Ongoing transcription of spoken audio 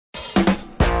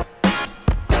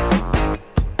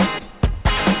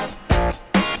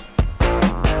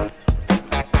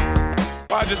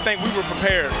just think we were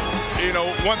prepared. You know,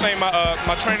 one thing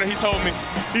my trainer, he told me,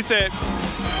 he said,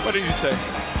 what did he say?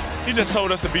 He just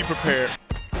told us to be prepared.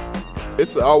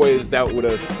 It's always doubt with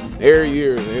us every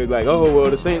year. And it's like, oh, well,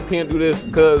 the Saints can't do this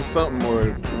because something,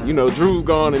 or, you know, Drew's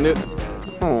gone and it.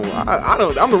 I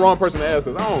don't. I'm the wrong person to ask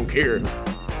because I don't care.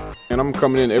 And I'm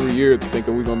coming in every year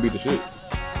thinking we're going to beat the shit.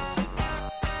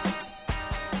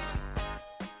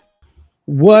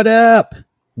 What up?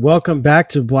 Welcome back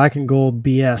to Black and Gold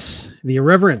BS, the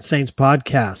Irreverent Saints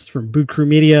podcast from Boot Crew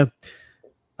Media.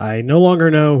 I no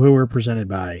longer know who we're presented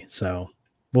by, so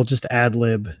we'll just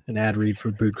ad-lib and ad-read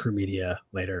for Boot Crew Media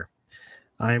later.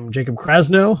 I'm Jacob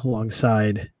Krasno,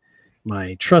 alongside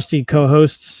my trusty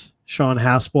co-hosts, Sean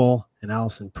Haspel and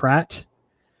Allison Pratt.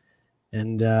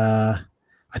 And I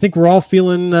think we're all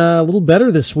feeling a little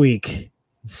better this week.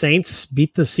 Saints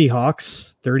beat the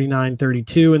Seahawks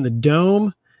 39-32 in the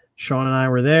Dome. Sean and I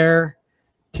were there.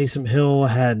 Taysom Hill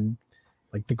had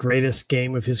like the greatest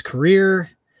game of his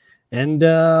career. And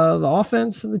the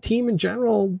offense and the team in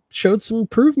general showed some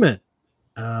improvement.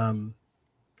 I'm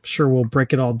sure we'll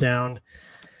break it all down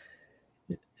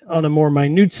on a more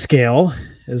minute scale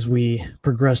as we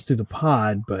progress through the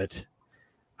pod. But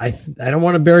I don't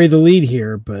want to bury the lead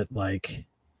here, but like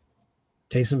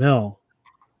Taysom Hill,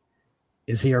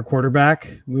 is he our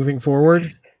quarterback moving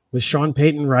forward? Was Sean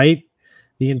Payton right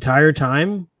the entire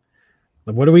time?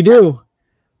 Like, what do we do?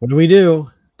 What do we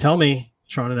do? Tell me,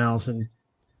 Sean and Allison.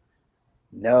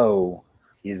 No,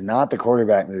 he's not the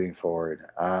quarterback moving forward.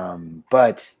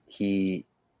 But he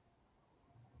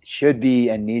should be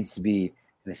and needs to be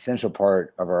an essential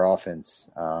part of our offense.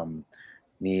 I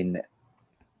mean,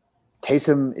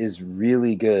 Taysom is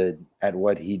really good at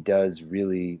what he does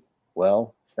really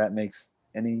well, if that makes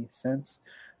any sense.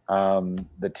 The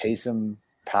Taysom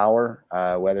power,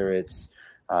 whether it's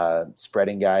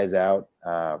spreading guys out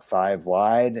 5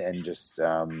 wide and just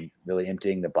really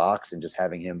emptying the box and just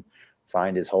having him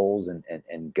find his holes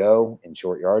and go in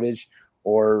short yardage,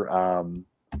 or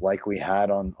like we had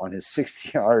on his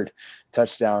 60-yard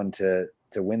touchdown to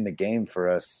win the game for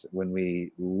us when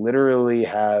we literally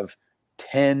have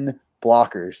 10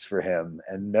 blockers for him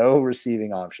and no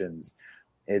receiving options.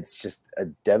 It's just a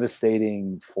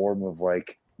devastating form of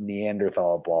like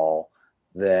Neanderthal ball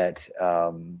that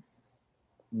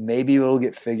maybe it'll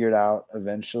get figured out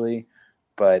eventually,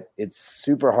 but it's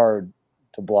super hard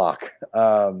to block,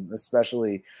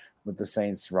 especially with the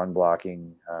Saints run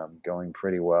blocking going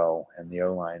pretty well and the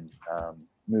O-line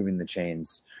moving the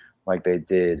chains like they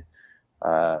did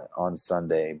on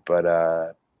Sunday.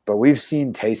 But we've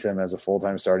seen Taysom as a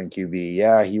full-time starting QB.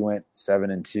 Yeah, he went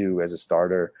 7-2 as a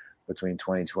starter between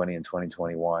 2020 and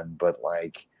 2021, but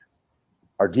like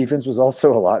our defense was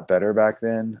also a lot better back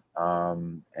then.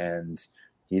 And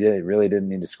he really didn't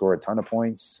need to score a ton of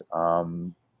points.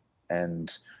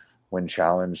 And when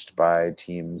challenged by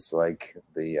teams like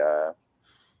the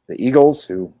Eagles,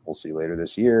 who we'll see later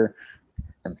this year,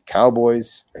 and the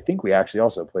Cowboys, I think we actually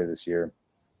also play this year.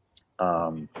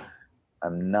 I'm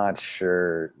not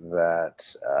sure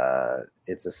that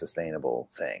it's a sustainable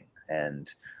thing.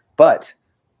 But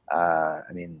I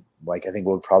mean, like, I think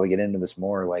we'll probably get into this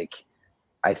more. Like,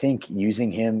 I think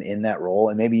using him in that role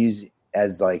and maybe use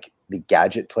as like the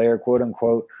gadget player, quote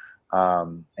unquote,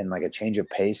 and like a change of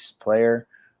pace player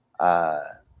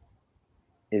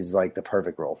is like the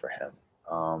perfect role for him.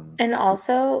 And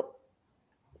also,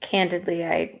 candidly,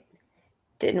 I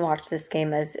didn't watch this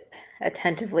game as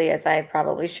attentively as I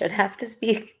probably should have to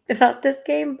speak about this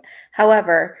game.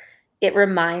 However, it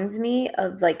reminds me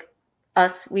of like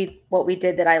what we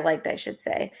did that I liked, I should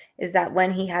say, is that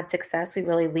when he had success, we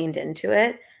really leaned into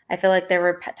it. I feel like there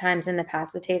were times in the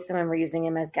past with Taysom when we're using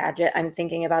him as gadget. I'm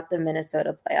thinking about the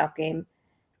Minnesota playoff game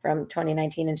from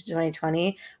 2019 into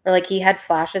 2020, where like he had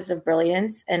flashes of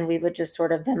brilliance and we would just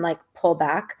sort of then like pull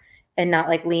back and not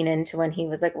like lean into when he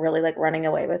was like really like running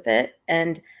away with it.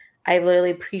 And I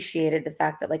really appreciated the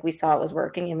fact that like we saw it was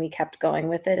working and we kept going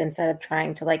with it instead of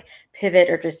trying to like pivot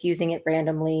or just using it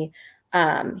randomly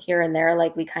here and there.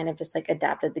 Like we kind of just like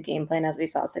adapted the game plan as we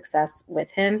saw success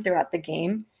with him throughout the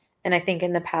game. And I think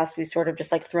in the past we sort of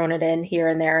just like thrown it in here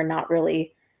and there and not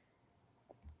really,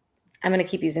 I'm going to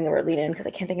keep using the word lean in because I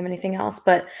can't think of anything else,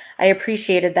 but I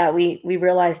appreciated that we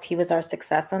realized he was our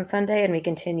success on Sunday and we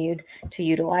continued to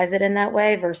utilize it in that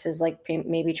way versus like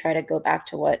maybe try to go back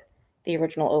to what the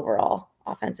original overall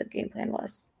offensive game plan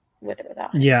was with or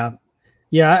without him. Yeah.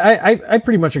 Yeah. I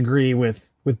pretty much agree with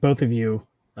both of you.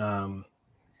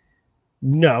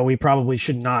 No, we probably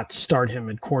should not start him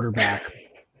at quarterback,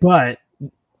 but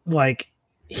like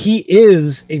he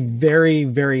is a very,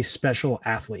 very special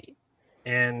athlete.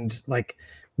 And like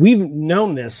we've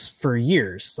known this for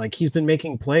years. Like, he's been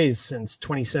making plays since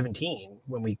 2017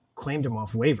 when we claimed him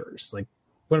off waivers. Like,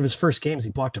 one of his first games, he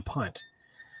blocked a punt.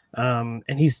 And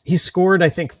he's scored, I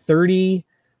think,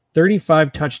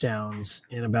 35 touchdowns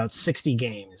in about 60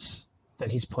 games that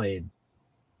he's played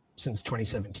since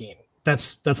 2017.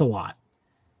 That's a lot.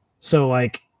 So,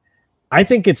 like, I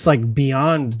think it's like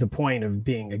beyond the point of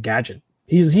being a gadget.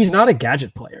 He's not a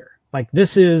gadget player. Like,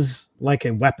 this is like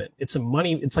a weapon. It's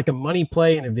like a money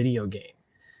play in a video game.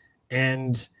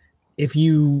 And if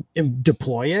you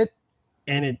deploy it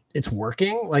and it's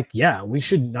working, like, yeah, we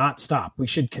should not stop. We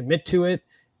should commit to it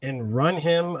and run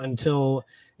him until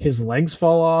his legs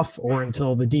fall off or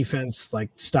until the defense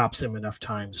like stops him enough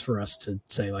times for us to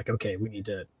say, like, okay, we need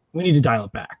to dial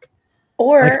it back.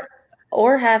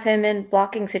 Or have him in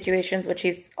blocking situations, which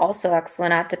he's also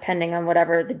excellent at, depending on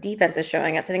whatever the defense is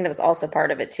showing us. I think that was also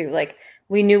part of it too. Like,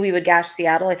 we knew we would gash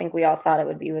Seattle. I think we all thought it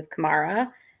would be with Kamara.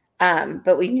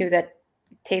 But we knew that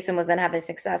Taysom was then having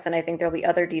success. And I think there'll be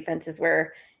other defenses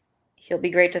where he'll be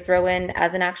great to throw in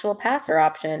as an actual passer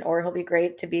option, or he'll be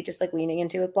great to be just like leaning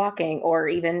into with blocking, or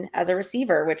even as a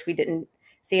receiver, which we didn't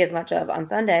see as much of on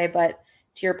Sunday. But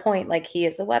to your point, like, he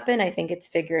is a weapon. I think it's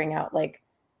figuring out, like,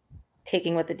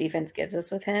 taking what the defense gives us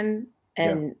with him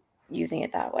and using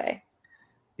it that way.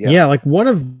 Yeah, like one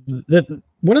of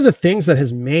the things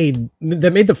that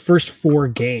made the first 4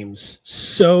 games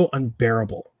so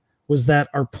unbearable was that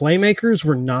our playmakers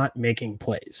were not making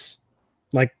plays.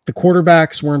 Like, the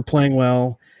quarterbacks weren't playing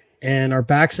well, and our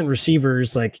backs and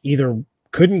receivers like either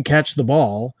couldn't catch the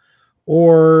ball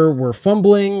or were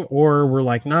fumbling or were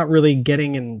like not really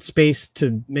getting in space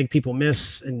to make people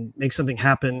miss and make something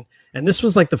happen. And this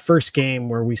was like the first game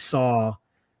where we saw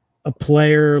a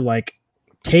player like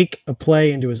take a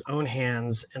play into his own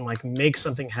hands and like make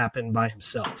something happen by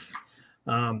himself.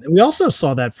 And we also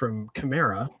saw that from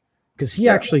Kamara, because he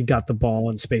actually got the ball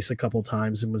in space a couple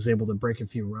times and was able to break a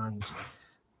few runs.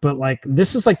 But like,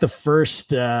 this is like the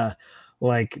first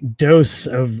like dose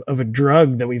of a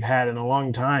drug that we've had in a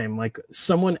long time. Like,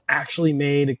 someone actually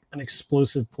made an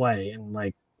explosive play, and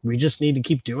like, we just need to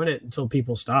keep doing it until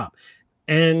people stop.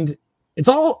 And it's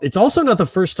also not the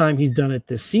first time he's done it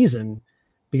this season,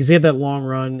 because he had that long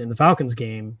run in the Falcons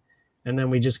game, and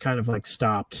then we just kind of like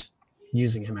stopped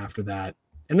using him after that.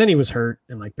 And then he was hurt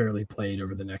and like barely played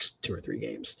over the next 2 or 3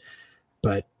 games.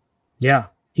 But yeah,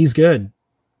 he's good.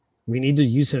 We need to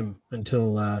use him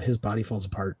until his body falls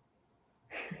apart.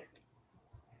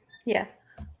 Yeah.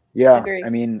 I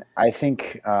mean, I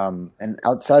think, and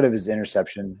outside of his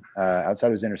interception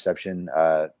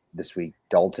this week,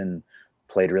 Dalton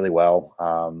played really well.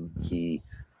 He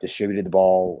distributed the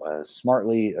ball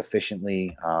smartly,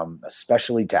 efficiently,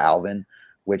 especially to Alvin,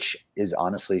 which is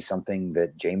honestly something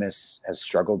that Jameis has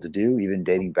struggled to do, even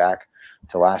dating back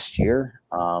to last year.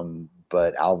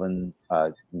 But Andy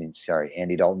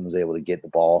Dalton was able to get the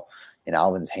ball in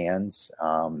Alvin's hands.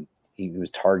 He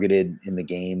was targeted in the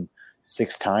game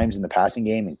 6 times in the passing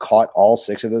game and caught all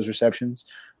 6 of those receptions.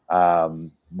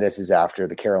 This is after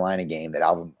the Carolina game that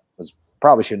Alvin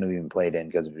probably shouldn't have even played in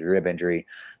because of his rib injury.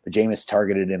 But Jameis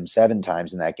targeted him 7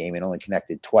 times in that game and only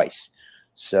connected twice.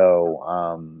 So,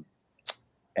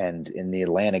 and in the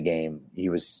Atlanta game,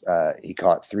 he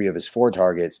caught 3 of his 4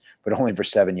 targets, but only for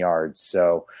 7 yards.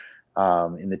 So,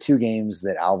 in the 2 games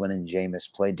that Alvin and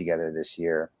Jameis played together this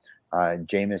year,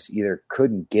 Jameis either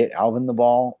couldn't get Alvin the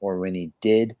ball, or when he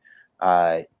did,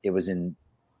 it was in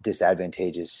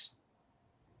disadvantageous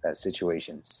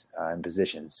situations and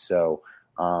positions. So,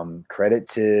 credit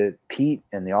to Pete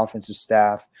and the offensive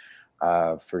staff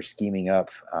for scheming up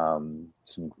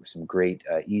some great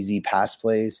easy pass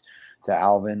plays to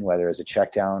Alvin, whether it's a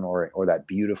check down or that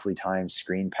beautifully timed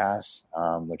screen pass,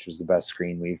 which was the best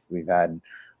screen we've had in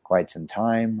quite some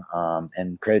time.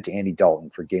 And credit to Andy Dalton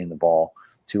for getting the ball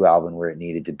to Alvin where it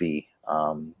needed to be.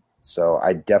 So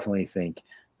I definitely think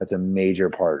that's a major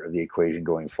part of the equation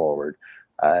going forward.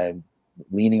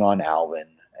 Leaning on Alvin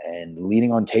and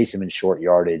leaning on Taysom in short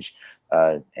yardage,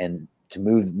 and to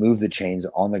move the chains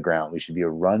on the ground. We should be a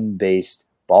run-based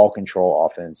ball control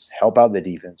offense, help out the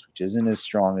defense, which isn't as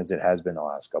strong as it has been the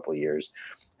last couple of years.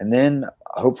 And then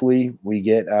hopefully we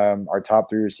get our top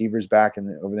 3 receivers back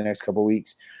over the next couple of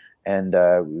weeks. And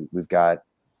we've got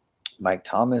Mike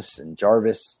Thomas and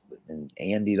Jarvis and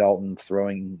Andy Dalton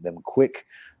throwing them quick,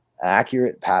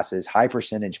 accurate passes, high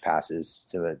percentage passes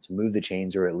to move the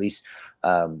chains, or at least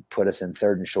put us in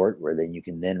 3rd and short, where then you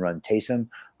can then run Taysom.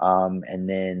 And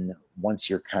then once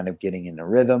you're kind of getting in a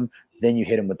rhythm, then you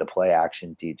hit him with the play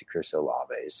action deep to Chris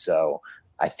Olave. So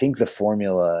I think the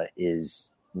formula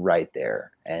is right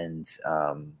there. And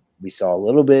we saw a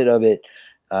little bit of it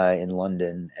in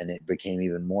London, and it became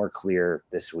even more clear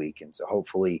this week. And so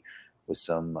hopefully with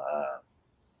some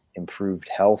improved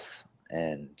health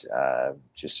and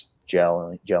just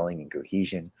gelling and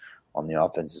cohesion on the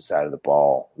offensive side of the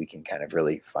ball, we can kind of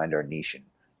really find our niche and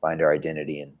find our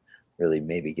identity and really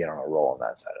maybe get on a roll on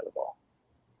that side of the ball.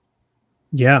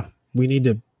 Yeah, we need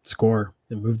to score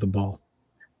and move the ball.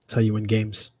 That's how you win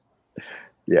games.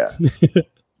 Yeah.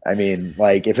 I mean,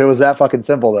 like, if it was that fucking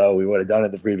simple, though, we would have done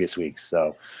it the previous week.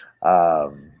 So,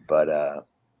 but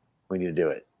we need to do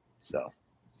it. So,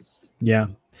 yeah,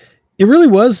 it really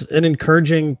was an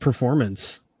encouraging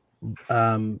performance.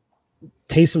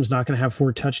 Taysom's not going to have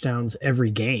 4 touchdowns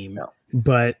every game,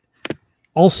 but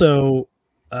also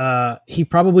he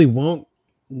probably won't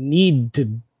need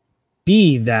to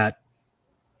be that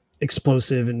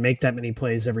explosive and make that many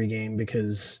plays every game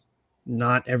because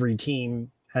not every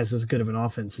team has as good of an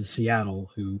offense as Seattle,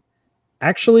 who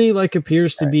actually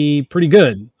appears to be pretty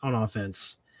good on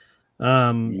offense.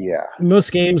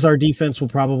 Most games our defense will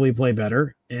probably play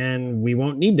better, and we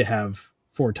won't need to have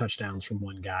 4 touchdowns from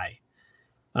one guy.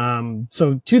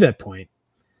 So to that point,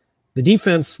 the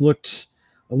defense looked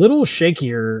a little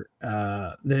shakier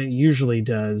than it usually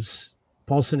does.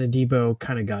 Paulson Adebo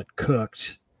kind of got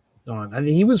cooked on. I think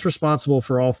he was responsible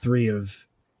for all 3 of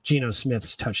Geno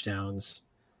Smith's touchdowns.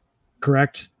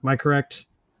 Correct? Am I correct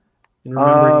in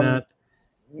remembering that?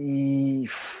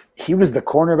 He was the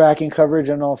cornerback in coverage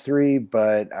on all 3,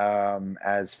 but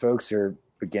as folks are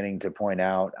beginning to point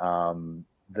out,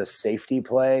 the safety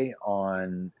play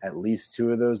on at least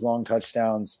 2 of those long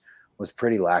touchdowns was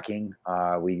pretty lacking.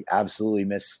 We absolutely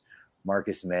missed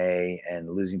Marcus May,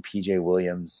 and losing PJ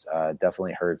Williams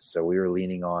definitely hurts. So we were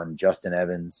leaning on Justin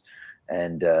Evans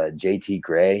and JT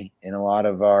Gray in a lot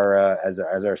of our as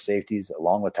our safeties,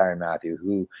 along with Tyrann Mathieu,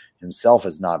 who himself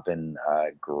has not been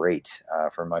great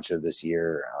for much of this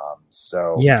year.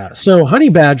 So Honey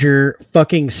Badger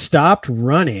fucking stopped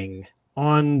running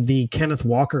on the Kenneth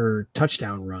Walker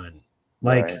touchdown run,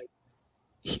 like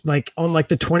on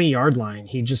the 20-yard line.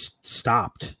 He just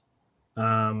stopped.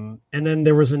 And then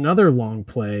there was another long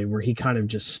play where he kind of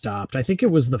just stopped. I think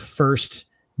it was the first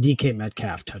DK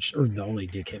Metcalf or the only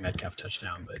DK Metcalf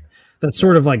touchdown, but that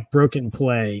sort of broken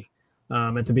play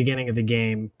at the beginning of the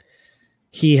game.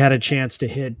 He had a chance to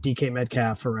hit DK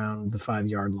Metcalf around the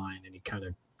 5-yard line, and he kind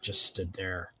of just stood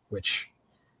there, which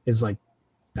is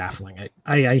baffling.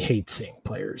 I hate seeing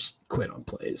players quit on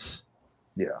plays.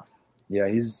 Yeah,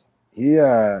 he's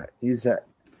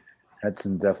had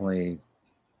some definitely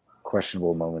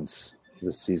questionable moments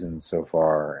this season so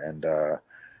far, and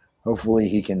hopefully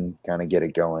he can kind of get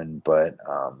it going. But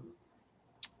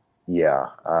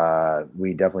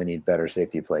we definitely need better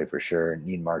safety play for sure.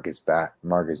 Need Marcus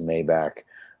May back,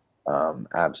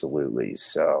 absolutely.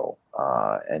 So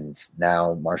and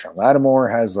now Marshawn Lattimore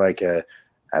has a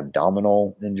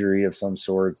abdominal injury of some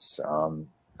sorts.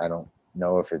 I don't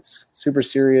know if it's super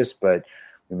serious, but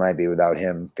we might be without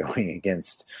him going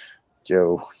against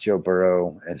Joe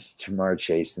Burrow and Jamar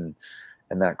Chase and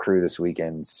that crew this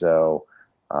weekend. So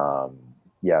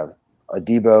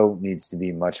Adebo needs to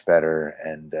be much better,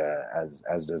 and as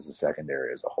does the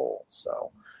secondary as a whole.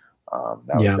 So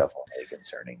that was definitely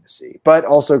concerning to see. But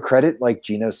also credit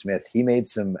Geno Smith. He made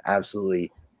some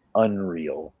absolutely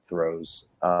unreal throws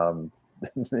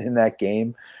in that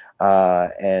game,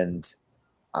 and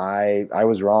I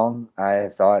was wrong. I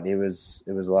thought it was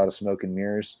a lot of smoke and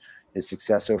mirrors, his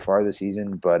success so far this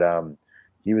season, but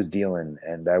he was dealing,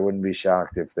 and I wouldn't be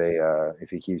shocked if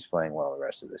he keeps playing well the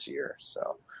rest of this year.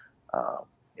 So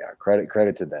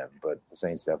credit to them, but the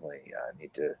Saints definitely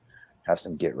need to have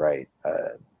some get right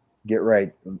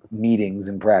meetings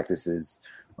and practices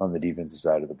on the defensive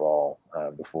side of the ball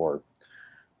before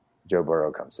Joe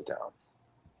Burrow comes to town.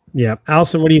 Yeah.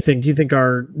 Allison, what do you think? Do you think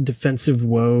our defensive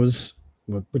woes,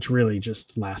 which really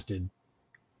just lasted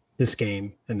this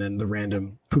game and then the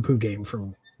random poo-poo game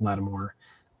from Lattimore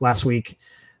last week,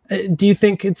 do you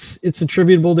think it's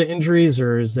attributable to injuries,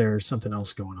 or is there something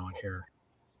else going on here?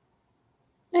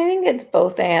 I think it's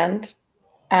both and,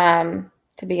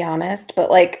 to be honest.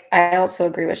 But I also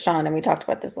agree with Sean, and we talked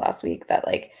about this last week, that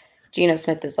Geno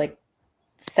Smith is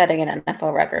setting an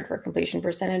NFL record for completion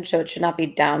percentage, so it should not be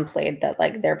downplayed that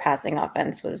their passing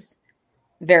offense was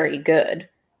very good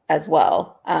as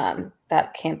well.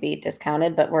 That can't be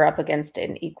discounted, but we're up against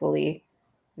an equally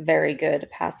very good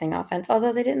passing offense,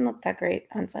 although they didn't look that great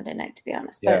on Sunday night, to be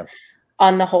honest. Yeah. But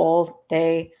on the whole,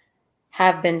 they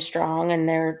have been strong, and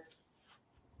their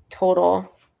total,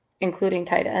 including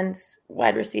tight ends,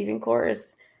 wide receiving core,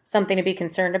 is something to be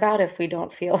concerned about if we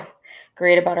don't feel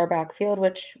great about our backfield,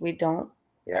 which we don't,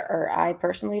 or I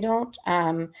personally don't.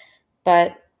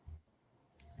 But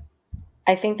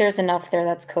I think there's enough there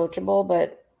that's coachable,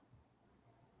 but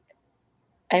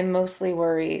I'm mostly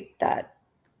worried that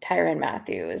Tyrann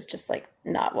Mathieu is just like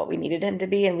not what we needed him to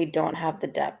be, and we don't have the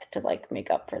depth to like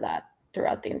make up for that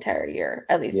throughout the entire year,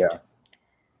 at least Yeah.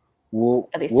 We'll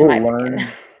in my learn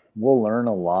opinion. we'll learn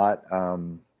a lot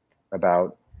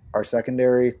about our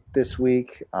secondary this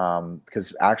week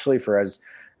because actually for as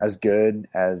good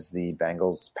as the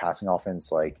Bengals passing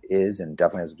offense like is and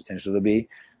definitely has the potential to be,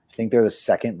 I think they're the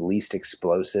second least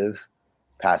explosive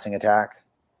passing attack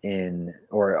in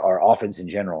or our offense in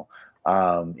general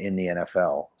in the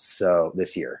NFL. So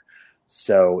this year.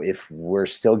 So if we're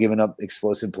still giving up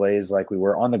explosive plays like we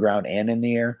were on the ground and in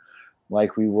the air,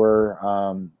 like we were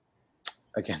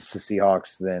against the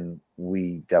Seahawks, then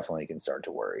we definitely can start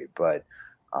to worry. But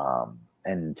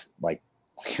and like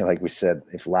we said,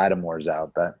 if Lattimore's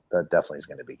out, that definitely is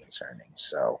going to be concerning.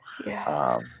 So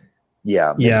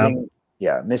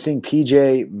missing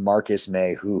PJ Marcus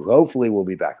May, who hopefully will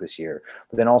be back this year,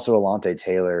 but then also Alante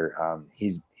Taylor.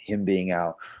 Him being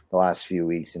out the last few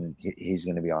weeks, and he's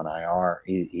going to be on IR.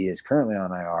 He is currently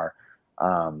on IR.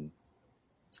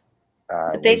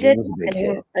 But they did was a big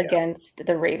hit against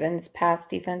the Ravens pass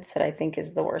defense that I think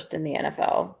is the worst in the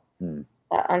NFL.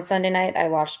 On Sunday night, I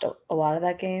watched a lot of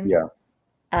that game. Yeah.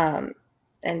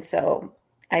 And so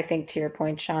I think to your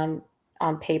point, Sean,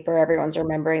 on paper, everyone's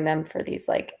remembering them for these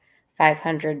like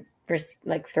 500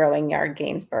 like throwing yard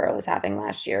games Burrow was having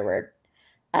last year where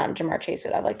Jamar Chase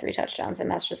would have like 3 touchdowns, and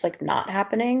that's just like not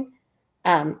happening.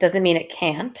 Doesn't mean it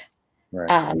can't.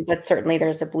 Right. But certainly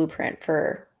there's a blueprint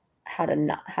for how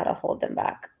to hold them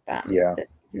back this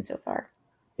season so far.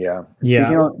 Yeah.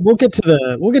 We'll get to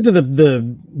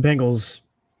the Bengals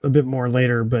a bit more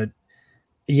later, but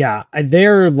yeah,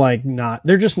 they're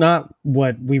just not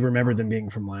what we remember them being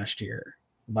from last year.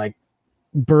 Like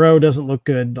Burrow doesn't look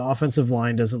good. The offensive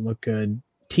line doesn't look good.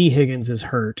 T. Higgins is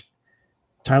hurt.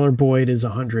 Tyler Boyd is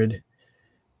 100.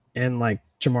 And like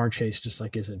Jamar Chase just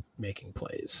like isn't making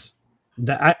plays.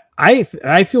 That I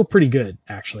feel pretty good,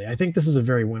 actually. I think this is a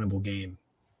very winnable game.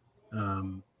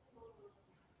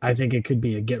 I think it could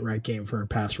be a get right game for a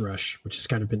pass rush, which has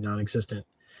kind of been non-existent.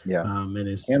 Yeah. And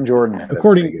is Cam Jordan had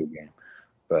according a pretty good game,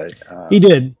 but he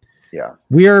did. Yeah.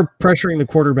 We are pressuring the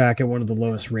quarterback at one of the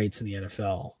lowest rates in the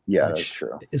NFL. Yeah, that's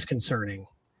true. Is concerning.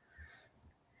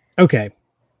 Okay.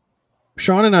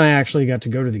 Sean and I actually got to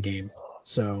go to the game.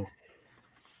 So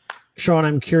Sean,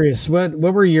 I'm curious, what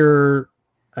were your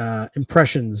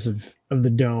impressions of the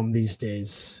Dome these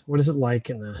days? What is it like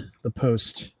in the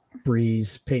post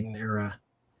Breeze Peyton era?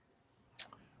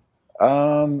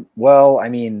 Well, I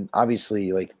mean,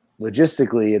 obviously, like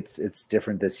logistically, it's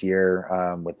different this year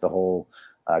with the whole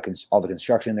all the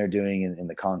construction they're doing in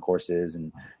the concourses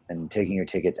and taking your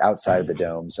tickets outside of the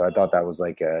Dome. So I thought that was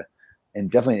like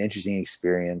definitely an interesting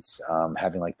experience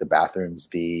having like the bathrooms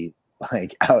be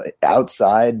like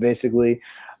outside basically.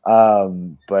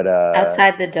 But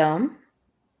outside the Dome.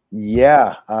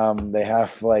 Yeah, they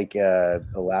have like a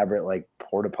elaborate like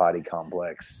porta potty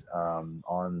complex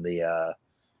on the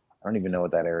I don't even know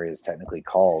what that area is technically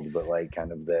called, but like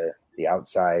kind of the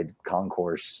outside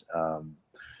concourse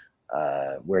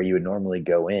where you would normally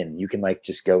go in. You can like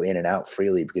just go in and out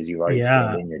freely because you've already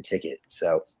scanned in your ticket.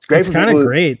 So it's great. It's kind of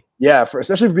great. Yeah,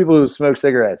 especially for people who smoke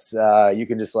cigarettes, you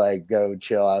can just like go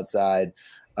chill outside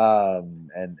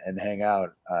and hang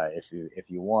out if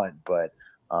you want. But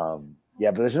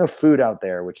yeah, but there's no food out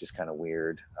there, which is kind of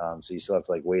weird. So you still have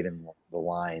to like wait in the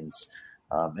lines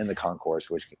in the concourse,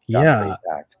 which got pretty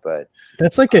packed. But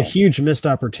that's like a huge missed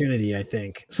opportunity, I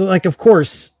think. So like, of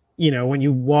course, when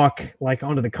you walk like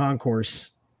onto the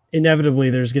concourse, inevitably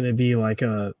there's going to be like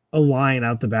a line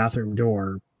out the bathroom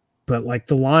door. But like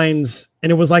the lines,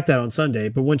 and it was like that on Sunday,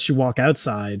 but once you walk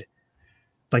outside,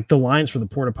 like the lines for the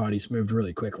porta potties moved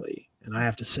really quickly. And I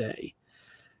have to say,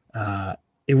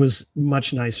 it was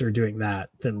much nicer doing that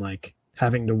than like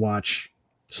having to watch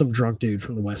some drunk dude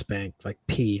from the West Bank like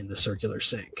pee in the circular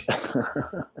sink.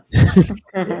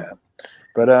 Yeah.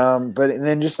 But and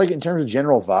then just like in terms of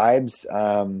general vibes,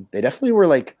 they definitely were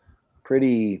like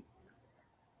pretty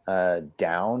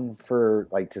down for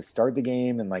like to start the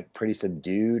game and like pretty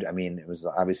subdued. I mean, it was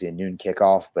obviously a noon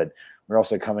kickoff, but we're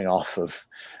also coming off of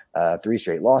 3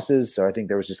 straight losses. So I think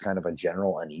there was just kind of a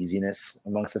general uneasiness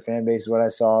amongst the fan base, what I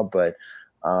saw. But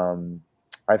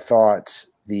I thought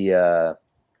the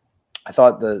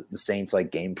Saints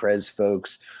like game pres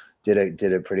folks did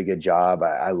a pretty good job.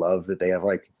 I love that they have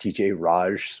like TJ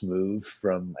Raj Smooth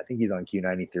from, I think he's on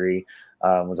Q93,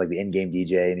 was like the in-game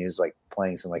DJ, and he was like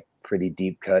playing some like pretty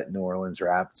deep cut New Orleans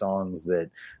rap songs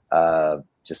that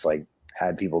just like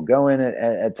had people going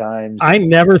at times. I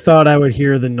never thought I would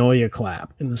hear the Noya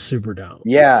clap in the Superdome.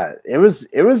 Yeah, it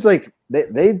was like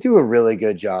they do a really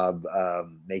good job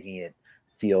making it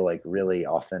feel like really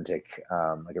authentic,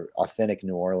 like an authentic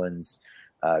New Orleans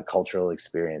cultural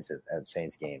experience at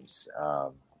Saints games.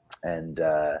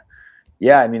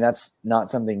 Yeah, I mean that's not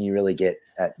something you really get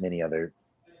at many other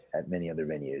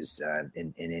venues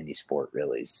in any sport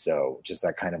really. So just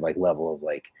that kind of like level of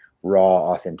like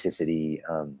raw authenticity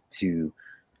to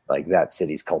like that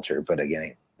city's culture. But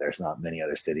again, there's not many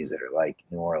other cities that are like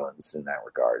New Orleans in that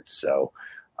regard. So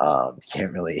you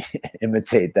can't really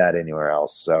imitate that anywhere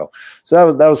else. So that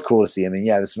was cool to see. I mean,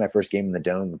 yeah, this is my first game in the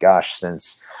Dome. Gosh,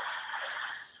 since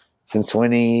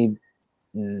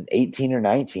 2018 or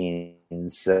 19.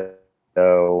 So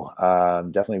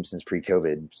definitely since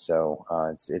pre-COVID. So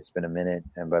it's been a minute,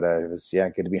 but it was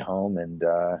good to be home, and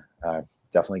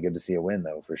definitely good to see a win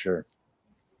though for sure.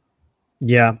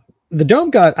 Yeah, the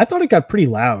Dome I thought it got pretty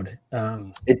loud.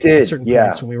 It did, at certain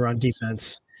points when we were on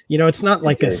defense. You know, it's not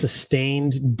like a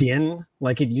sustained din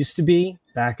like it used to be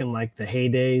back in like the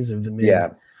heydays of the mid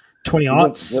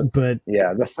 20-aughts. But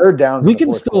the third downs we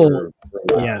can still,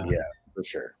 yeah, for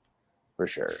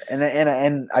sure.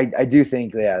 And I do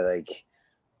think like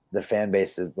the fan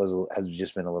base has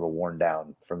just been a little worn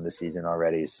down from the season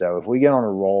already. So if we get on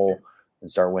a roll and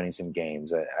start winning some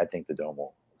games, I think the Dome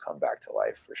will come back to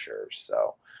life for sure.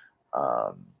 So,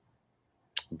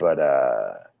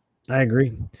 I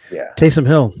agree. Yeah. Taysom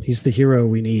Hill, he's the hero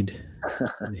we need,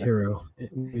 the hero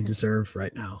we deserve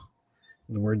right now.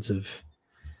 In the words of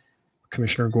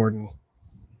Commissioner Gordon,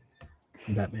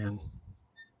 Batman.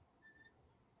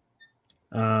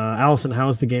 Allison, how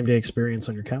was the game day experience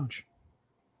on your couch?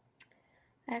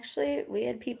 Actually, we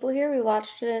had people here. We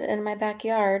watched it in my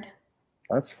backyard.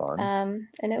 That's fun.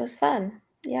 And it was fun.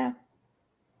 Yeah.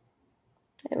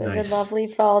 It was Nice. a lovely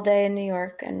fall day in New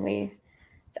York, and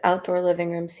it's outdoor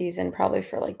living room season probably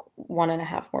for like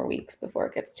 1.5 more weeks before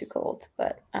it gets too cold.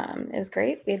 But it was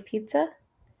great. We had pizza.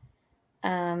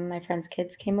 My friend's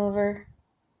kids came over.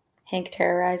 Hank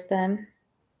terrorized them.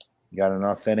 You got an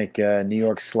authentic New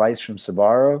York slice from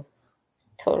Sbarro?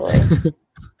 Totally.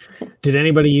 Did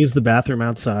anybody use the bathroom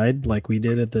outside like we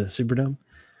did at the Superdome?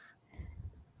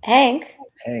 Hank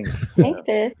Yeah.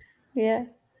 did. Yeah.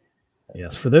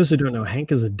 Yes. For those who don't know,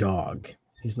 Hank is a dog.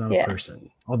 He's not a person.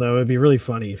 Although it'd be really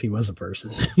funny if he was a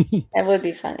person. That would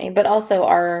be funny. But also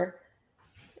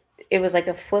it was like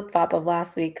a flip-flop of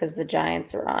last week because the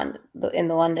Giants were in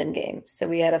the London game. So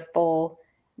we had a full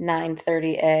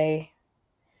 9:30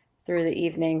 through the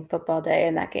evening football day,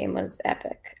 and that game was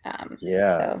epic.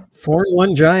 So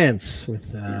 4-1 Giants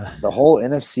with the whole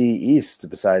NFC East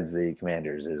besides the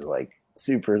Commanders is like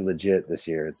super legit this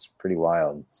year. It's pretty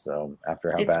wild. So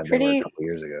after how bad they were a couple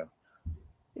years ago.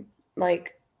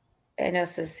 Like, I know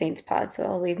this is Saints pod, so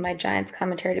I'll leave my Giants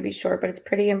commentary to be short, but it's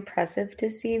pretty impressive to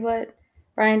see what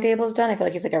Brian Dable's done. I feel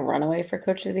like he's like a runaway for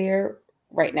Coach of the Year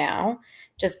right now,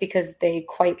 just because they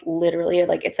quite literally are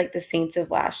like, it's like the Saints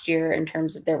of last year in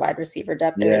terms of their wide receiver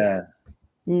depth. There's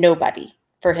nobody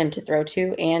for him to throw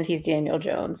to, and he's Daniel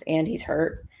Jones, and he's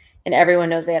hurt. And everyone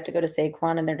knows they have to go to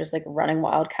Saquon, and they're just like running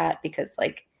Wildcat because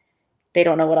like they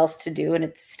don't know what else to do, and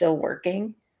it's still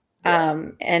working. Yeah.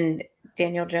 And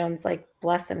Daniel Jones, like,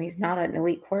 bless him, he's not an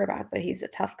elite quarterback, but he's a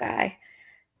tough guy.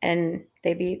 And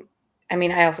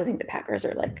I also think the Packers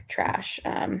are like trash.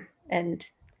 And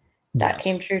that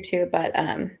came true too, but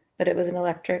it was an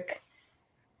electric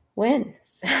win.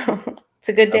 So it's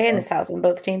a good day in this house when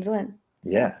both teams win.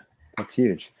 So. Yeah, that's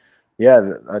huge.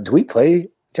 Yeah, do we play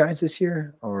Giants this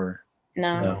year or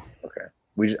no?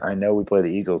 Okay, I know we play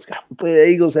the Eagles. God, we play the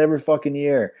Eagles every fucking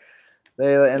year.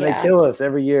 They kill us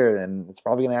every year, and it's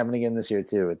probably gonna happen again this year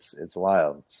too. It's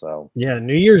wild. So yeah,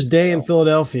 New Year's Day in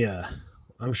Philadelphia.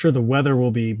 I'm sure the weather will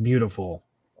be beautiful.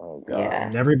 Oh god,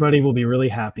 and everybody will be really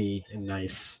happy and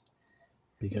nice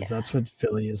because that's what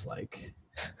Philly is like,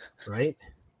 right?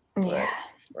 Yeah,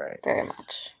 right. Very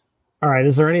much. All right.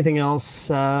 Is there anything else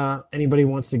anybody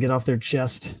wants to get off their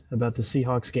chest about the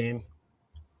Seahawks game?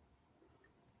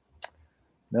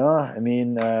 No, I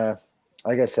mean,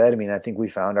 like I said, I think we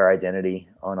found our identity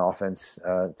on offense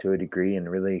to a degree, and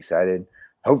really excited.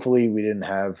 Hopefully, we didn't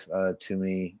have too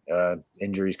many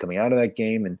injuries coming out of that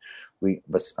game, and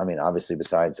obviously,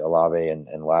 besides Olave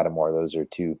and Lattimore, those are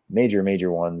two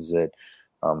major ones that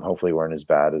hopefully weren't as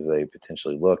bad as they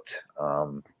potentially looked.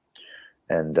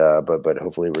 But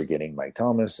hopefully we're getting Mike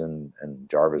Thomas and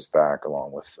Jarvis back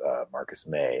along with Marcus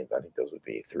May. I think those would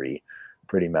be 3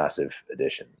 pretty massive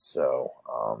additions. So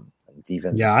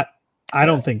defense. Yeah, I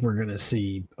don't think we're going to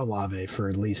see Olave for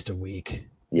at least a week.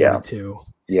 Yeah. Maybe 2.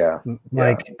 Yeah.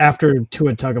 Like after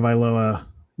Tua Tagovailoa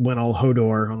went all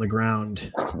Hodor on the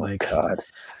ground, Oh, like God.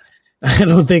 I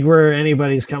don't think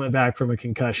anybody's coming back from a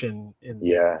concussion in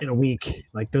a week.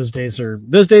 Like those days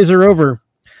are over.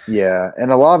 Yeah,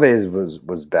 and Olave's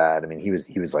was bad. I mean, he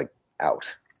was like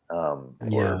out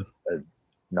for a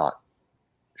not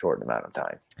short amount of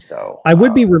time. So I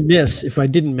would be remiss if I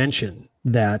didn't mention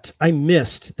that I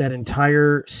missed that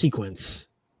entire sequence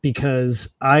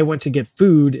because I went to get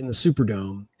food in the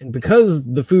Superdome, and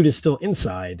because the food is still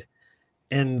inside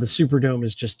and the Superdome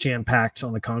is just jam-packed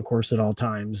on the concourse at all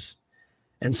times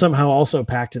and somehow also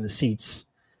packed in the seats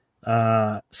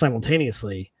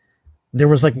simultaneously, there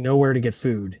was like nowhere to get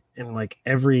food. And like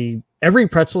every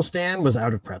pretzel stand was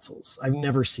out of pretzels. I've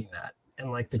never seen that.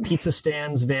 And like the pizza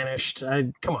stands vanished.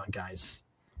 Come on, guys.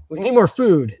 We need more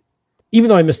food. Even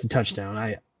though I missed a touchdown,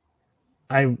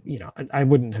 I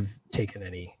wouldn't have taken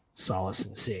any solace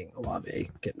in seeing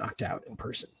Olave get knocked out in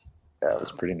person. That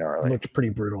was pretty gnarly. It looked pretty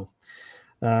brutal.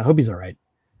 Hope he's all right.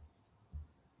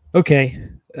 Okay.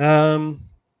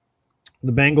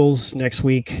 The Bengals next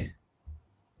week,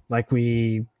 like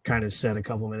we kind of said a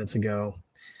couple minutes ago,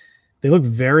 they look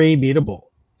very beatable.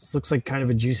 This looks like kind of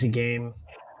a juicy game.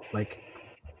 Like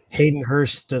Hayden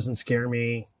Hurst doesn't scare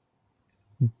me.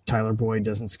 Tyler Boyd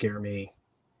doesn't scare me.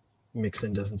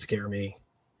 Mixon doesn't scare me.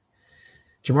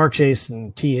 Jamar Chase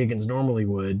and T. Higgins normally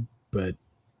would, but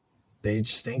they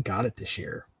just ain't got it this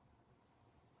year.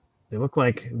 They look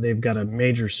like they've got a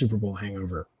major Super Bowl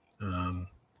hangover.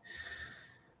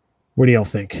 What do y'all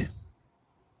think?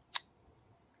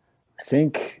 I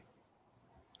think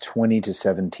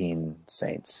 20-17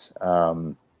 Saints.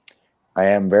 I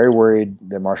am very worried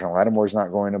that Marshawn Lattimore is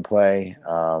not going to play,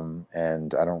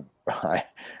 and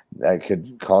that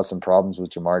could cause some problems with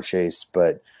Jamar Chase.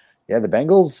 But yeah, the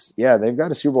Bengals, they've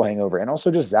got a Super Bowl hangover, and also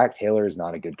just Zach Taylor is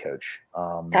not a good coach.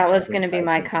 That was going to be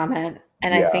my comment,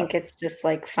 and I think it's just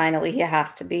like finally he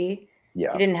has to be.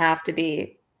 Yeah, he didn't have to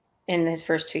be in his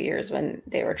first 2 years when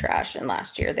they were trash, and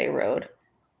last year they rode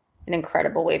an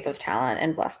incredible wave of talent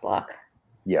and blessed luck.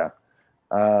 Yeah,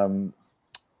 I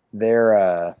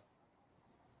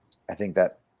think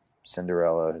that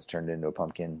Cinderella has turned into a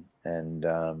pumpkin, and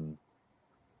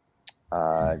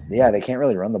they can't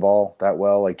really run the ball that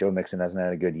well. Like Joe Mixon hasn't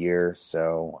had a good year,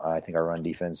 so I think our run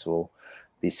defense will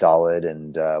be solid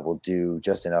and will do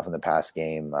just enough in the pass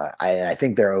game. I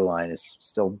think their O-line is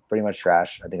still pretty much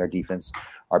trash. I think our defense,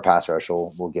 our pass rush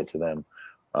will get to them,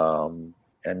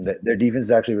 and their defense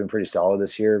has actually been pretty solid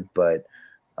this year. But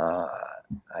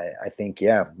I think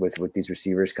with these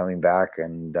receivers coming back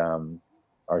and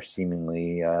our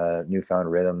seemingly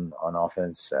newfound rhythm on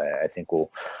offense, I think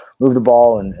we'll move the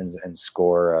ball and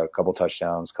score a couple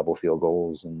touchdowns, a couple field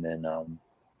goals, and then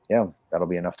that'll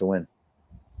be enough to win.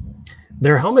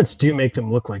 Their helmets do make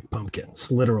them look like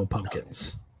pumpkins, literal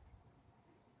pumpkins.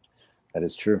 That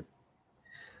is true.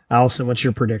 Allison, what's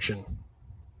your prediction?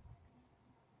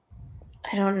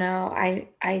 I don't know.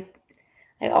 I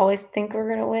always think we're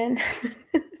gonna win.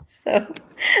 So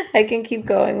I can keep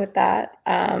going with that.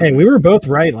 Hey, we were both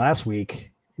right last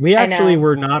week. We actually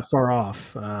were not far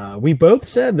off. We both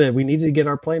said that we needed to get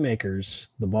our playmakers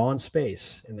the ball in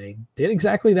space, and they did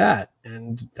exactly that.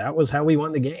 And that was how we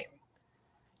won the game.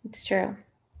 It's true.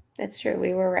 That's true.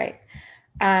 We were right.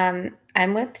 I'm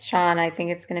with Sean. I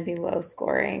think it's going to be low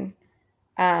scoring.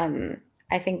 I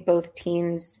think both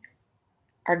teams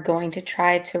are going to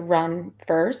try to run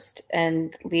first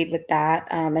and lead with that,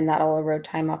 and that'll erode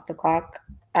time off the clock.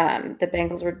 The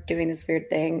Bengals were doing this weird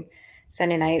thing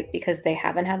Sunday night because they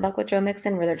haven't had luck with Joe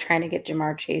Mixon, where they're trying to get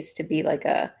Jamar Chase to be like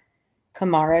a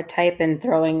Kamara type and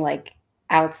throwing like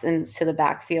outs into the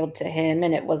backfield to him,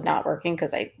 and it was not working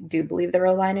because I do believe the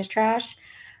O-line is trash.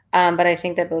 But I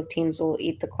think that both teams will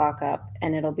eat the clock up,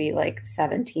 and it'll be like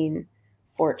 17-14.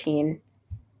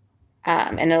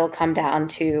 And it'll come down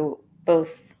to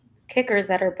both kickers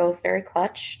that are both very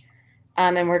clutch.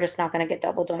 And we're just not going to get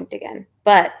double doinked again.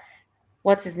 But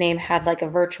what's his name had like a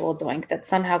virtual doink that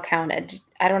somehow counted.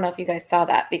 I don't know if you guys saw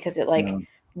that because it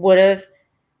would have.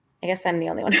 I guess I'm the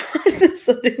only one who watched this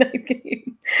Sunday night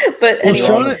game. But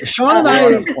anyway, Sean and I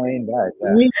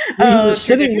we were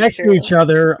sitting next to each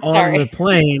other on the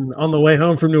plane on the way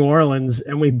home from New Orleans,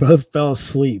 and we both fell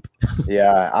asleep.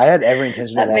 Yeah, I had every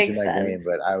intention of watching that game,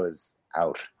 but I was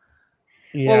out.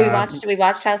 Yeah. Well, we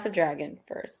watched House of Dragon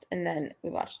first, and then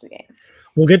we watched the game.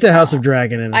 We'll get to House of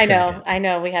Dragon in a second. I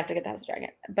know. We have to get to House of Dragon.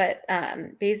 But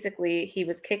basically, he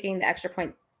was kicking the extra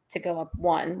point to go up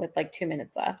 1 with like 2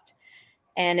 minutes left.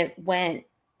 And it went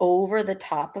over the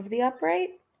top of the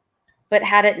upright. But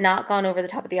had it not gone over the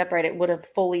top of the upright, it would have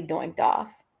fully doinked off.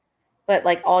 But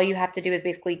like all you have to do is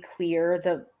basically clear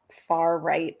the far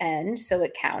right end, so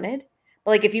it counted.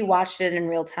 But like if you watched it in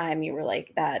real time, you were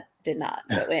like, that did not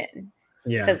go in.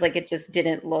 Yeah. Because like it just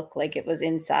didn't look like it was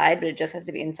inside, but it just has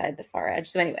to be inside the far edge.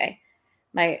 So anyway,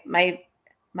 my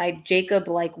Jacob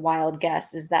like wild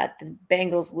guess is that the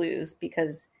Bengals lose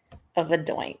because of a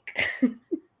doink.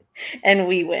 And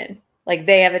we win. Like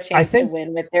they have a chance to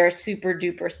win with their super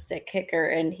duper sick kicker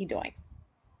and he doinks.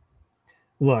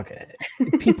 Look,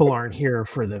 people aren't here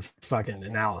for the fucking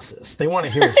analysis. They want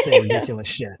to hear us say ridiculous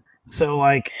shit. So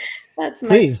like,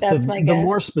 please, the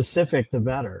more specific, the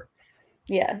better.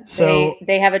 Yeah. So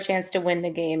they have a chance to win the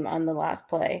game on the last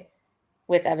play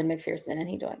with Evan McPherson and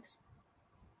he doinks.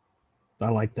 I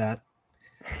like that.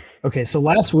 Okay. So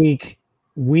last week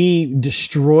we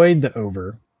destroyed the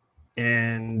over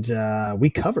and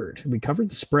we covered the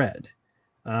spread.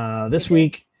 This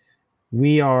week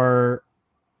we are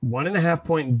 1.5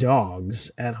 point dogs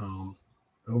at home,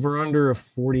 over under a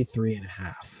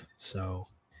 43.5. So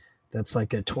that's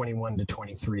like a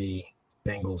 21-23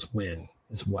 Bengals win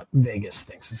is what Vegas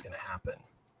thinks is going to happen.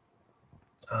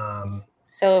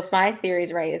 So if my theory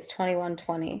is right, it's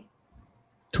 21-20.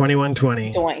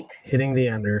 21-20. Doink. Hitting the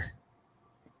under.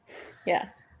 Yeah.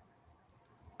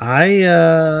 I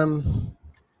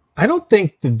don't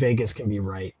think the Vegas can be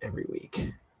right every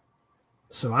week.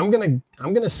 So I'm gonna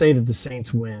say that the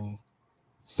Saints win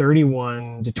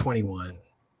 31-21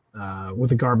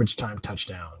 with a garbage time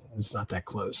touchdown. It's not that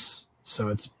close.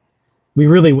 So we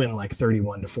really win like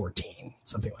 31-14,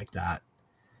 something like that.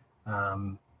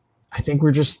 I think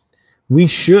we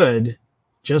should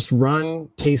just run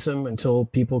Taysom until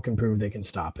people can prove they can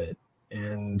stop it.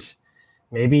 And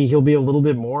maybe he'll be a little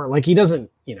bit more like he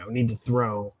doesn't, need to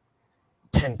throw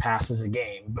 10 passes a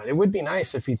game, but it would be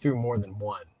nice if he threw more than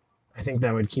one. I think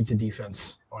that would keep the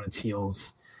defense on its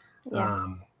heels. Yeah.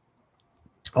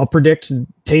 I'll predict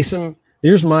Taysom.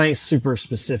 Here's my super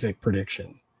specific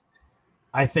prediction.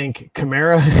 I think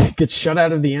Kamara gets shut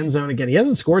out of the end zone again. He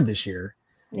hasn't scored this year.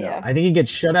 Yeah. I think he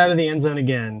gets shut out of the end zone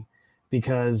again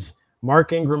because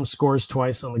Mark Ingram scores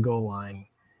twice on the goal line.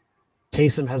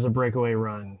 Taysom has a breakaway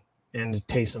run, and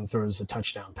Taysom throws a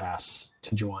touchdown pass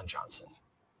to Juwan Johnson.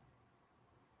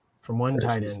 From one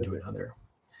tight end to another.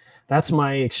 That's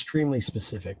my extremely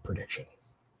specific prediction.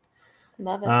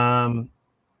 Love it.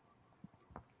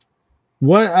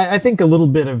 What I think a little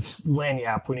bit of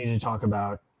lanyap we need to talk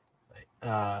about,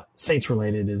 Saints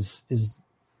related is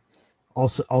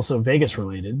also Vegas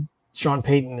related. Sean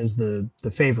Payton is the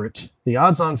favorite, the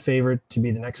odds-on favorite to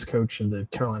be the next coach of the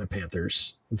Carolina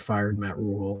Panthers, who fired Matt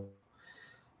Rule.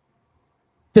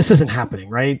 This isn't happening,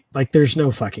 right? Like, there's no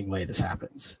fucking way this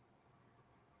happens.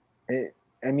 It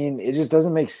just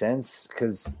doesn't make sense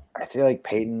because I feel like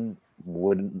Peyton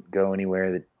wouldn't go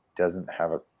anywhere that doesn't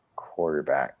have a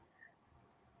quarterback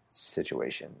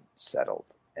situation settled,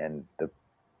 and the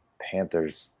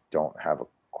Panthers don't have a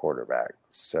quarterback.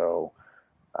 So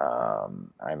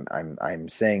I'm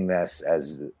saying this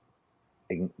as the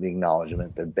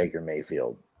acknowledgement that Baker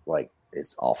Mayfield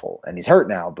is awful, and he's hurt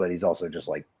now, but he's also just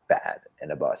bad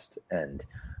and a bust. And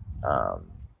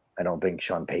I don't think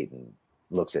Sean Payton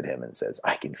looks at him and says,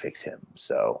 I can fix him.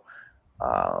 So,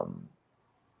 I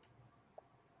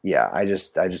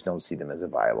just don't see them as a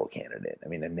viable candidate. I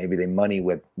mean, and maybe they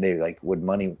would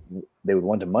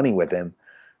want to money with him,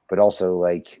 but also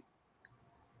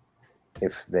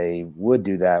if they would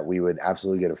do that, we would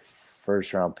absolutely get a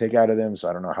first round pick out of them. So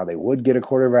I don't know how they would get a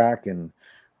quarterback. And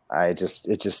it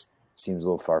just seems a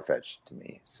little far fetched to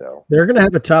me. So they're going to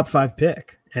have a top 5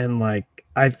 pick. And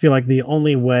I feel like the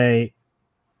only way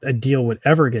a deal would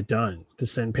ever get done to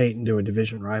send Peyton to a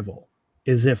division rival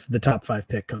is if the top 5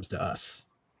 pick comes to us.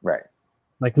 Right.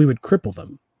 We would cripple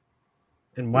them.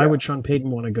 And why would Sean Payton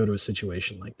want to go to a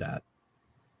situation like that?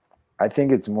 I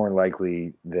think it's more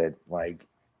likely that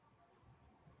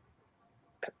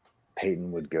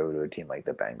Peyton would go to a team like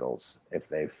the Bengals if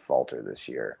they falter this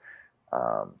year.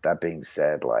 That being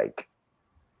said,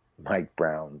 Mike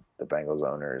Brown, the Bengals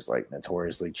owner, is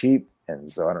notoriously cheap.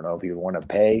 And so I don't know if he would want to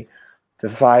pay to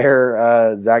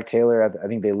fire Zach Taylor. I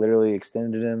think they literally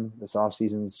extended him this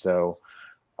offseason. So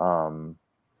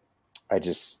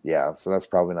so that's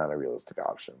probably not a realistic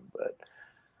option. But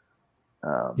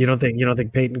you don't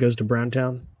think Peyton goes to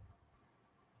Browntown?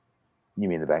 You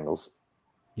mean the Bengals?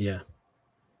 Yeah.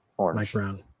 Orange. Mike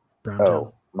Brown. Browntown.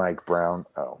 Oh, Mike Brown.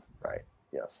 Oh, right.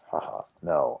 Yes. Haha.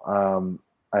 No.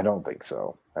 I don't think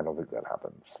so. I don't think that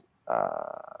happens.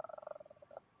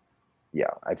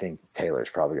 I think Taylor's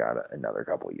probably got another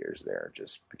couple of years there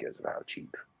just because of how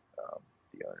cheap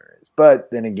the owner is. But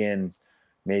then again,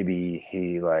 maybe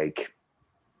he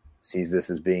sees this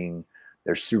as being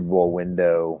their Super Bowl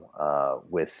window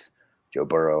with Joe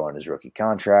Burrow on his rookie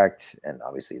contract, and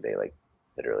obviously they like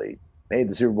literally made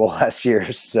the Super Bowl last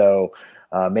year. So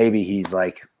maybe he's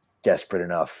like desperate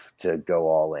enough to go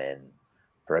all in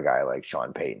for a guy like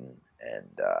Sean Payton,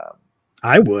 and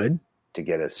I would to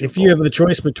get a Super if Bowl. you have the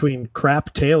choice between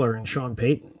Crap Taylor and Sean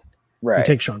Payton. Right. You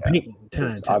take Sean Payton 10 out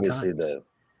of 10 obviously times. the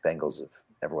Bengals have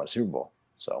never won a Super Bowl.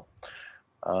 So,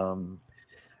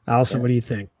 Allison, what do you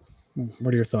think?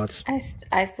 What are your thoughts?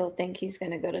 I still think he's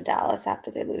going to go to Dallas after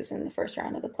they lose in the first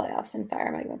round of the playoffs and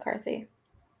fire Mike McCarthy.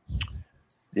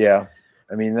 Yeah,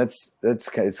 I mean it's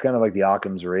kind of like the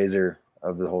Occam's razor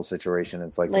of the whole situation.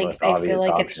 It's like the most I obvious feel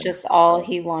like option. it's just all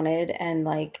he wanted, and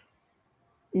like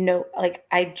no, like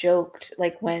I joked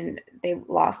like when they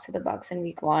lost to the Bucks in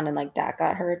week 1 and like Dak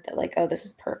got hurt that like, oh, this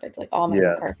is perfect. Like all Mike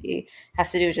McCarthy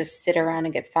has to do is just sit around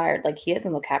and get fired. Like he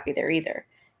doesn't look happy there either.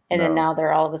 And then now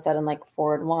they're all of a sudden like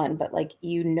 4-1, but like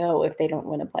if they don't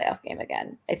win a playoff game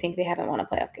again, I think they haven't won a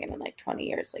playoff game in like 20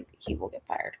 years. Like he will get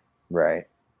fired. Right.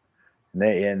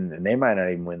 And they might not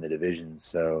even win the division,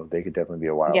 so they could definitely be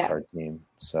a wild card team.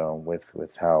 So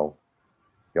with how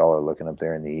y'all are looking up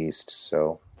there in the East,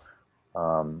 so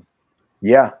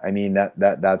yeah, I mean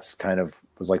that's kind of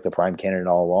was like the prime candidate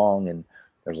all along, and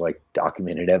there's like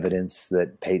documented evidence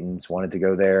that Peyton's wanted to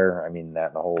go there. I mean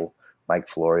that whole Mike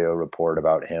Florio report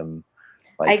about him.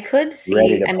 Like, I could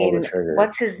see. I mean,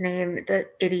 what's his name? The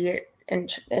idiot in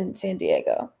San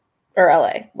Diego or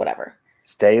LA, whatever.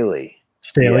 Staley.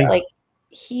 Yeah. Like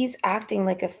he's acting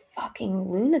like a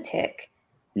fucking lunatic.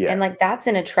 Yeah. And like that's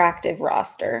an attractive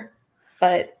roster,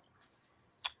 but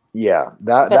yeah,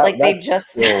 they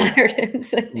just hired him.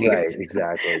 Right,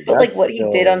 exactly. But like what he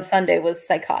did on Sunday was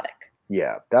psychotic.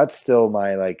 Yeah, that's still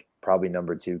my like probably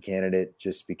number 2 candidate,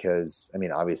 just because I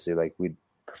mean obviously like we'd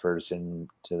prefer to send him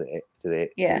to the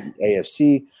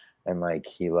AFC, and like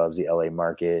he loves the LA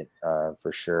market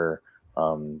for sure.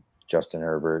 Justin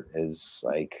Herbert is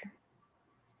like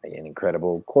an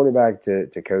incredible quarterback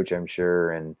to coach, I'm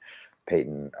sure, and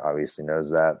Peyton obviously knows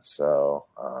that. So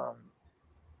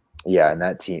yeah, and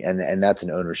that team and that's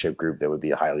an ownership group that would be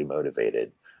highly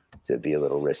motivated to be a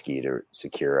little risky to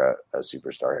secure a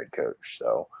superstar head coach.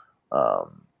 So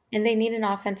and they need an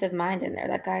offensive mind in there.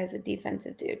 That guy is a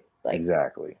defensive dude. Like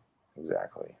exactly.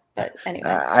 But anyway,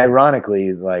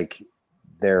 ironically, like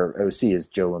their OC is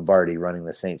Joe Lombardi running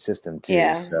the Saints system too.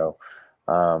 Yeah. So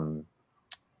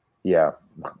yeah,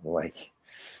 like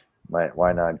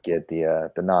why not get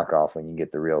the knockoff when you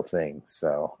get the real thing?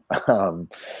 So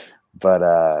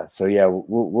so yeah,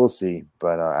 we'll see.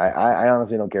 But I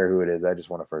honestly don't care who it is. I just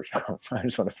want a first round. I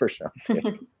just want a first round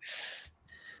pick.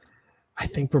 I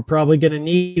think we're probably going to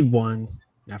need one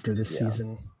after this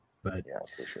season, but yeah,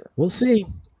 for sure. We'll see.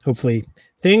 Hopefully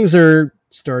things are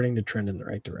starting to trend in the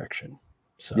right direction.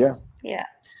 So yeah.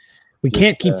 We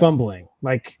can't keep fumbling.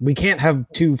 Like we can't have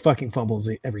 2 fucking fumbles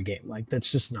every game. Like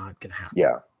that's just not going to happen.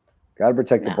 Yeah. Got to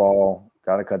protect the ball.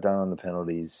 Got to cut down on the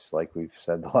penalties, like we've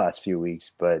said the last few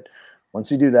weeks. But once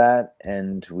we do that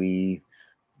and we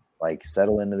like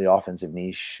settle into the offensive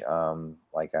niche,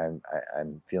 like I'm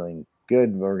feeling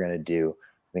good. What we're gonna do,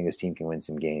 I think this team can win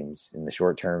some games in the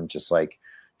short term. Just like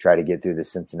try to get through the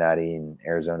Cincinnati and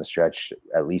Arizona stretch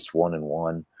at least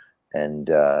 1-1, and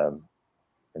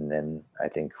then I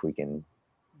think we can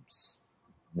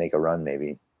make a run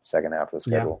maybe second half of the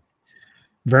schedule.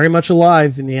 Very much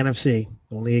alive in the NFC.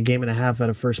 Only a game and a half out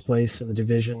of first place in the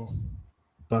division.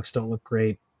 Bucks don't look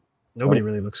great. Nobody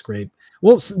really looks great.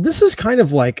 Well, this is kind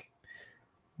of like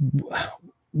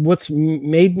what's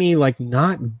made me like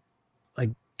not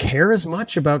like care as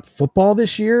much about football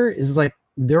this year is like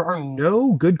there are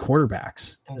no good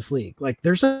quarterbacks in this league. Like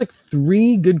there's like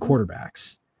 3 good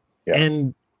quarterbacks,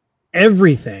 and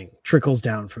everything trickles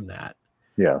down from that.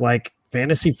 Yeah, like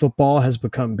fantasy football has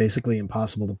become basically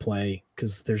impossible to play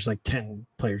because there's like 10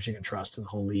 players you can trust in the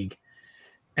whole league.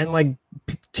 And like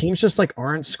teams just like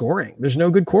aren't scoring. There's no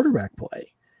good quarterback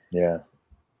play. Yeah.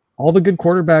 All the good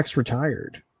quarterbacks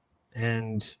retired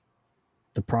and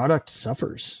the product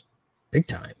suffers big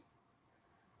time.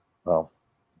 Well,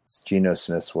 it's Geno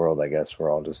Smith's world, I guess.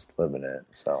 We're all just living in it.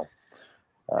 So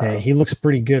hey, he looks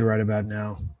pretty good right about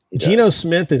now. Geno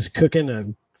Smith is cooking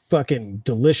a fucking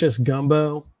delicious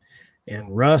gumbo,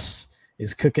 and Russ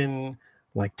is cooking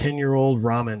like 10-year-old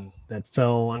ramen that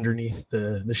fell underneath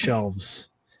the shelves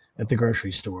at the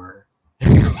grocery store.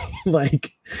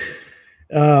 Like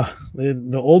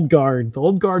the old guard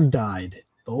died.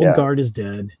 The old guard is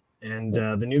dead, and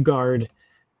the new guard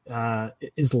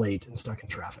is late and stuck in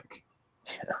traffic.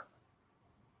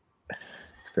 Yeah.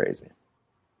 It's crazy.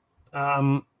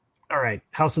 All right,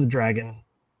 House of the Dragon.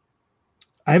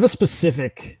 I have a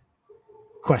specific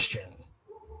question.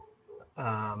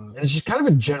 And it's just kind of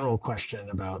a general question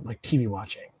about like TV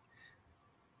watching.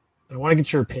 And I want to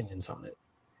get your opinions on it.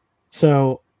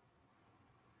 So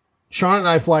Sean and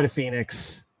I fly to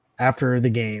Phoenix after the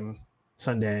game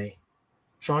Sunday.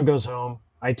 Sean goes home.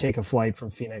 I take a flight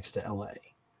from Phoenix to LA.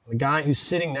 The guy who's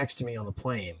sitting next to me on the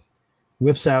plane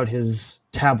whips out his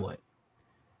tablet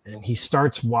and he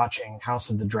starts watching House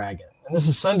of the Dragon. And this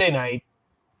is Sunday night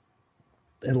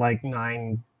at like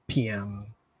 9 p.m.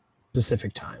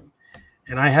 Pacific time.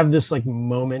 And I have this like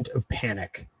moment of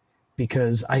panic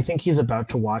because I think he's about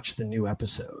to watch the new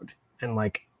episode. And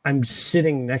like, I'm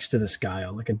sitting next to this guy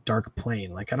on like a dark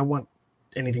plane. Like, I don't want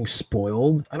anything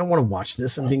spoiled. I don't want to watch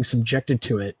this. I'm being subjected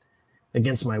to it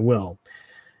against my will.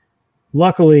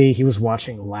 Luckily, he was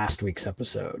watching last week's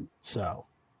episode. So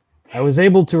I was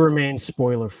able to remain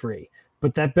spoiler free.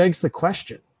 But that begs the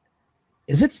question.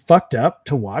 Is it fucked up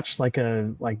to watch like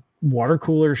a water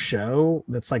cooler show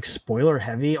that's like spoiler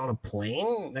heavy on a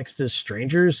plane next to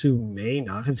strangers who may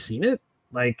not have seen it?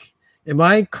 Like, am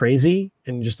I crazy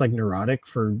and just like neurotic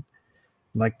for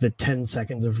like the 10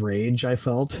 seconds of rage I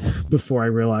felt before I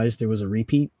realized it was a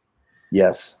repeat?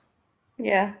 Yes.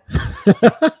 Yeah.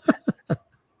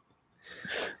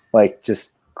 Like,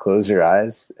 just close your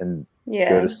eyes and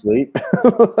go to sleep.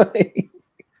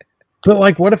 But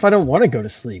like, what if I don't want to go to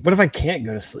sleep? What if I can't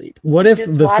go to sleep? What if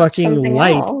Just the watch fucking something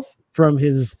light else. from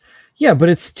his, yeah, but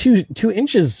it's two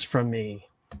inches from me.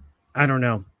 I don't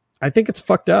know. I think it's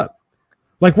fucked up.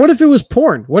 Like, what if it was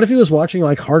porn? What if he was watching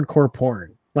like hardcore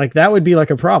porn? Like, that would be like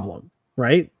a problem,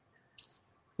 right?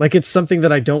 Like, it's something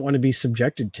that I don't want to be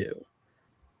subjected to.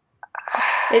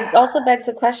 It also begs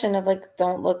the question of like,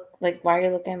 don't look like, why are you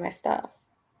looking at my stuff?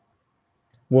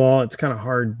 Well, it's kind of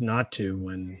hard not to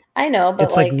when I know, but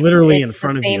it's like literally in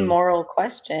front of the same you. moral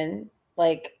question.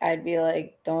 Like, I'd be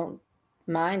like, don't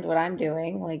mind what I'm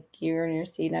doing. Like, you're in your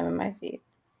seat, I'm in my seat.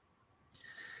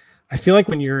 I feel like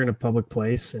when you're in a public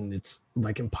place and it's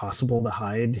like impossible to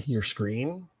hide your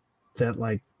screen, that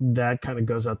like that kind of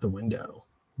goes out the window.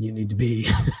 You need to be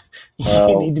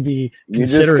you need to be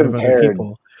considerate of other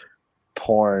people.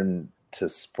 Porn to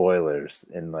spoilers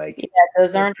in like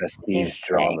those aren't prestige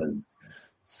dramas.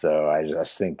 So I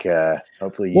just think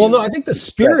hopefully no, I think the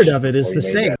spirit of it is the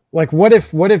same. Like, what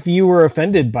if you were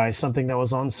offended by something that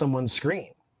was on someone's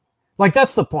screen? Like,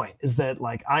 that's the point, is that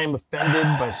like I am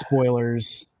offended by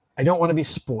spoilers. I don't want to be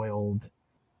spoiled.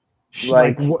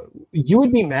 Like you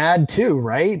would be mad too,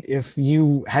 right? If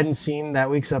you hadn't seen that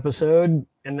week's episode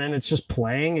and then it's just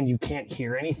playing and you can't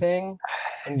hear anything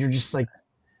and you're just like,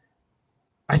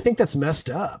 I think that's messed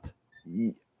up.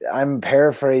 I'm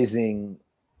paraphrasing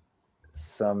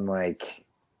some like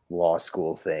law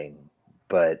school thing,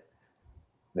 but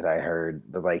that I heard,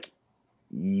 but like,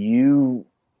 you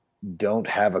don't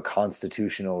have a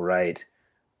constitutional right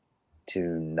to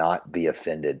not be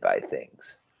offended by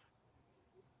things.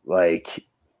 Like,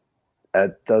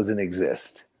 that doesn't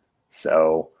exist.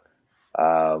 So,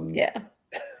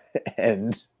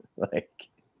 and like,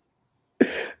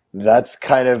 that's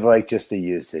kind of like just a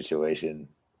you situation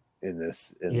in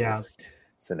this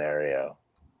scenario.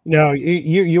 No,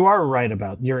 you are right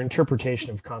about your interpretation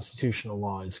of constitutional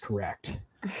law is correct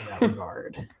in that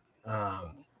regard.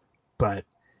 But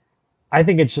I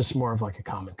think it's just more of like a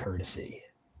common courtesy.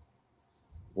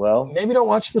 Well, maybe don't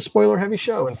watch the spoiler heavy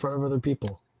show in front of other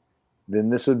people. Then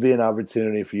this would be an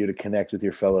opportunity for you to connect with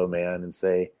your fellow man and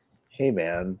say, hey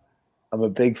man, I'm a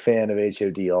big fan of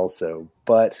HOD also,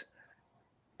 but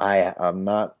I'm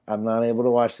not able to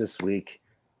watch this week.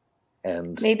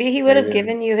 And maybe he would have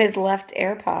given you his left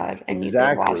AirPod and you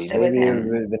could watch it with him. Maybe it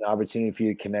would have been an opportunity for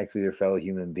you to connect with your fellow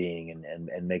human being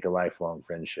and make a lifelong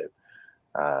friendship.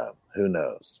 Who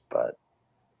knows? But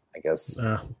I guess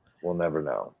we'll never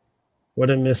know. What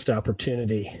a missed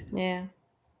opportunity. Yeah.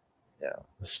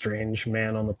 A strange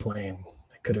man on the plane.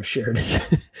 I could have shared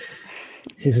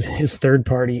his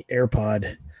third-party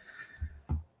AirPod.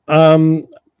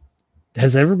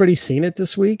 Has everybody seen it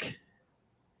this week?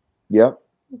 Yep.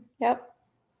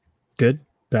 Good?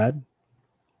 Bad?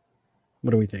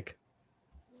 What do we think?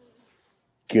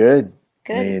 Good.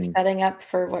 Setting up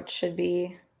for what should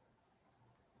be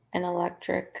an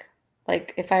electric,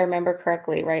 like, if I remember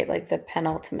correctly, right? Like, the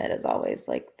penultimate is always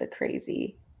like the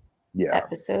crazy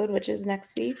episode, which is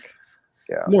next week.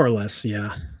 Yeah. More or less,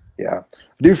 yeah. Yeah.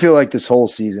 I do feel like this whole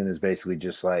season is basically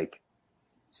just like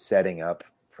setting up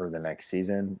for the next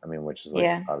season. I mean, which is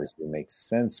like obviously makes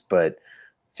sense, but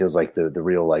feels like the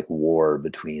real like war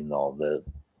between all the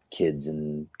kids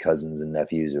and cousins and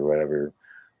nephews or whatever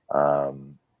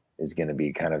is going to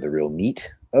be kind of the real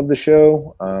meat of the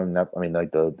show.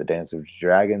 Like the Dance of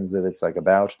Dragons that it's like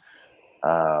about.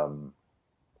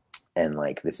 And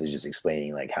like this is just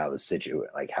explaining like how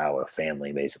how a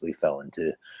family basically fell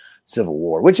into civil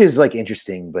war, which is like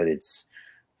interesting, but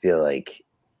feel like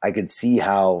I could see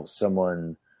how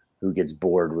someone who gets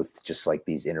bored with just like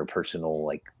these interpersonal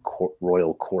like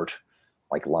royal court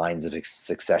like lines of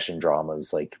succession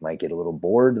dramas like might get a little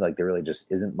bored. Like there really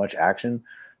just isn't much action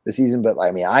this season, but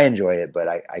I mean I enjoy it, but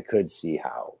I could see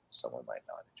how someone might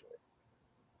not enjoy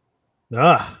it.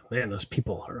 Ah, man, those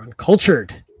people are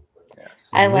uncultured. Yes.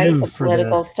 I like the Live for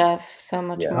political stuff so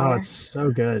much Yeah. Oh, more. it's so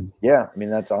good. Yeah, I mean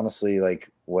that's honestly like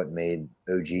what made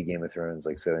OG Game of Thrones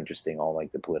like so interesting. All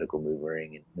like the political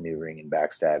maneuvering and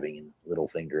backstabbing and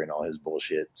Littlefinger and all his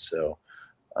bullshit. So,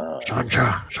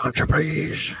 Sansa,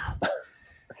 please.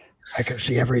 I can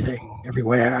see everything,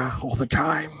 everywhere, all the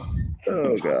time.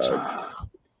 oh god,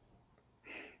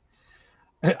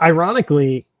 Sansa.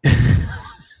 Ironically,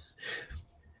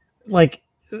 like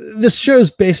this show's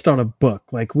based on a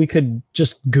book. Like we could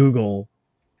just Google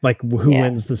like who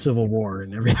wins the Civil War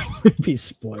and everything would be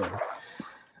spoiled.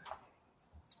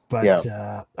 But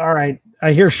all right,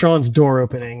 I hear Sean's door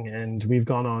opening and we've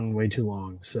gone on way too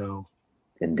long. So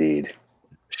indeed.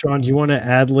 Sean, do you want to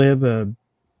ad lib a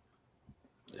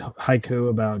haiku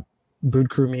about Boot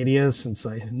Crew Media since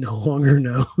I no longer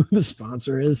know who the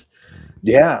sponsor is?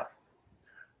 Yeah.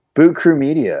 Boot Crew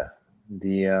Media,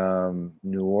 the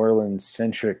New Orleans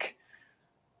centric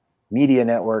media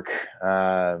network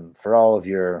for all of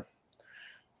your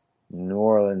New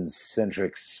Orleans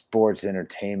centric sports,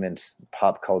 entertainment,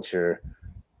 pop culture,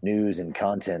 news, and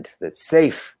content that's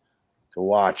safe to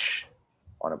watch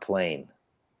on a plane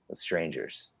with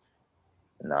strangers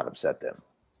and not upset them.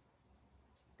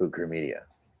 Boot Crew Media.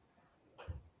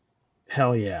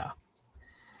 Hell yeah.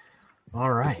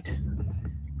 All right.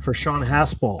 For Sean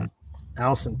Haspel,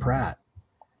 Allison Pratt,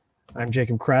 I'm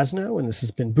Jacob Krasno, and this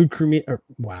has been Boot Crew Media.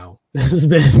 Wow. This has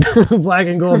been Black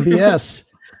and Gold BS,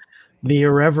 the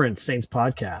irreverent Saints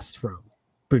podcast from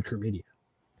Boot Crew Media.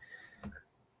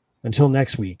 Until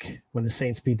next week, when the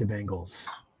Saints beat the Bengals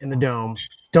in the Dome,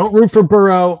 don't root for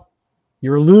Burrow.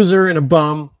 You're a loser and a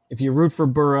bum. If you root for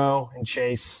Burrow and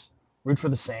Chase, root for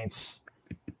the Saints.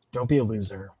 Don't be a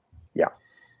loser. Yeah.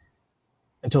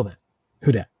 Until then,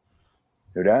 who dat?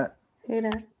 Who dat? Who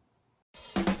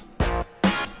dat?